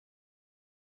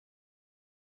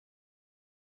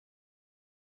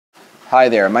Hi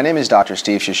there, my name is Dr.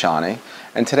 Steve Shoshany,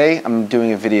 and today I'm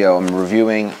doing a video. I'm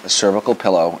reviewing a cervical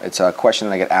pillow. It's a question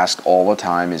that I get asked all the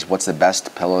time, is what's the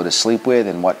best pillow to sleep with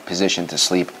and what position to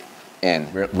sleep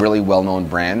in. Really well-known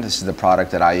brand. This is the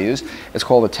product that I use. It's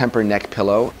called a Tempur neck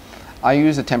pillow. I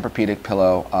use the Tempur-Pedic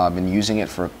pillow. I've been using it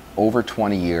for over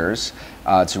 20 years.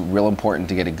 It's real important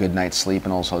to get a good night's sleep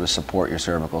and also to support your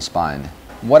cervical spine.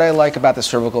 What I like about the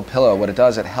cervical pillow, what it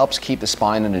does, it helps keep the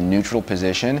spine in a neutral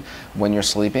position when you're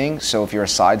sleeping. So if you're a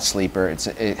side sleeper,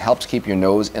 it helps keep your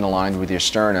nose in aligned with your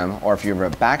sternum, or if you're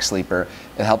a back sleeper,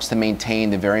 it helps to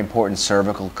maintain the very important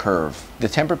cervical curve. The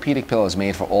Tempur-Pedic pillow is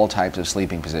made for all types of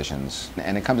sleeping positions,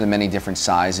 and it comes in many different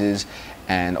sizes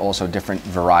and also different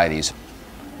varieties.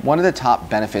 One of the top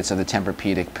benefits of the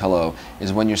Tempur-Pedic pillow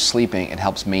is when you're sleeping, it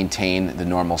helps maintain the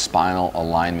normal spinal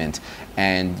alignment,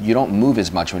 and you don't move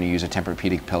as much when you use a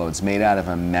Tempur-Pedic pillow. It's made out of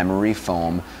a memory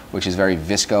foam, which is very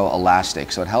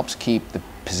viscoelastic, so it helps keep the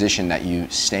position that you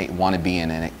want to be in,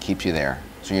 and it keeps you there,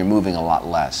 so you're moving a lot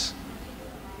less.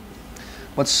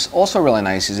 What's also really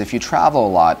nice is if you travel a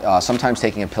lot, sometimes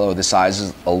taking a pillow this size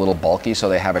is a little bulky, so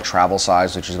they have a travel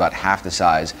size which is about half the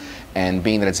size, and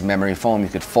being that it's memory foam, you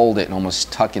could fold it and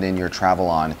almost tuck it in your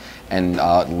travel-on and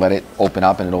let it open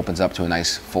up, and it opens up to a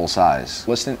nice full size.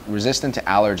 Resistant to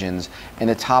allergens, and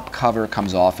the top cover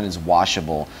comes off and is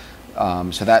washable.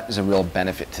 So that is a real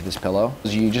benefit to this pillow.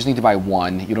 You just need to buy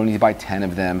one. You don't need to buy 10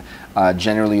 of them.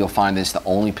 Generally, you'll find this the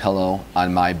only pillow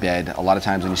on my bed. A lot of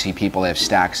times when you see people, they have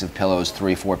stacks of pillows,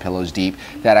 3 or 4 pillows deep.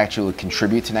 That actually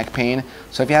contribute to neck pain.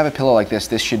 So if you have a pillow like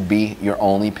this should be your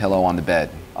only pillow on the bed.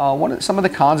 Some of the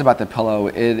cons about the pillow,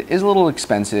 it is a little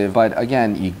expensive, but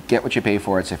again, you get what you pay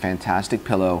for. It's a fantastic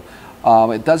pillow.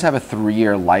 It does have a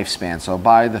 3-year lifespan, so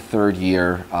by the 3rd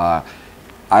year,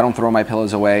 I don't throw my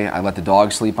pillows away. I let the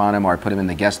dog sleep on them, or I put them in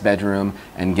the guest bedroom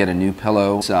and get a new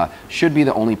pillow. It should be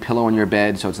the only pillow in your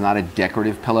bed, so it's not a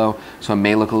decorative pillow, so it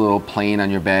may look a little plain on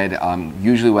your bed.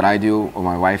 Usually what I do, or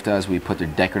my wife does, we put the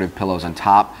decorative pillows on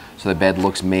top so the bed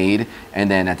looks made, and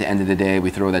then at the end of the day we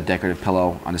throw that decorative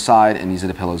pillow on the side, and these are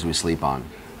the pillows we sleep on.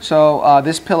 So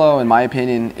this pillow, in my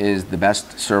opinion, is the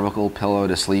best cervical pillow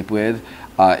to sleep with.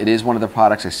 It is one of the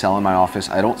products I sell in my office.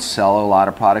 I don't sell a lot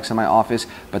of products in my office,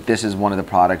 but this is one of the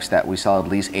products that we sell at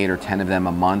least 8 or 10 of them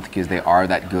a month because they are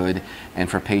that good. And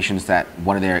for patients that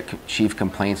one of their chief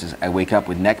complaints is I wake up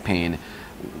with neck pain,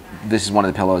 this is one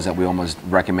of the pillows that we almost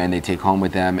recommend they take home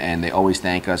with them, and they always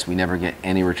thank us. We never get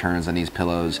any returns on these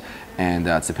pillows, and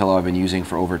it's a pillow I've been using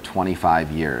for over 25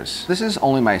 years. This is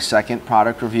only my 2nd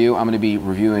product review. I'm going to be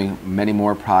reviewing many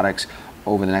more products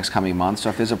over the next coming months, so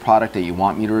if there's a product that you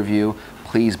want me to review,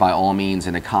 please by all means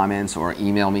in the comments or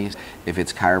email me. If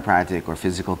it's chiropractic or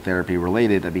physical therapy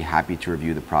related, I'd be happy to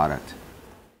review the product.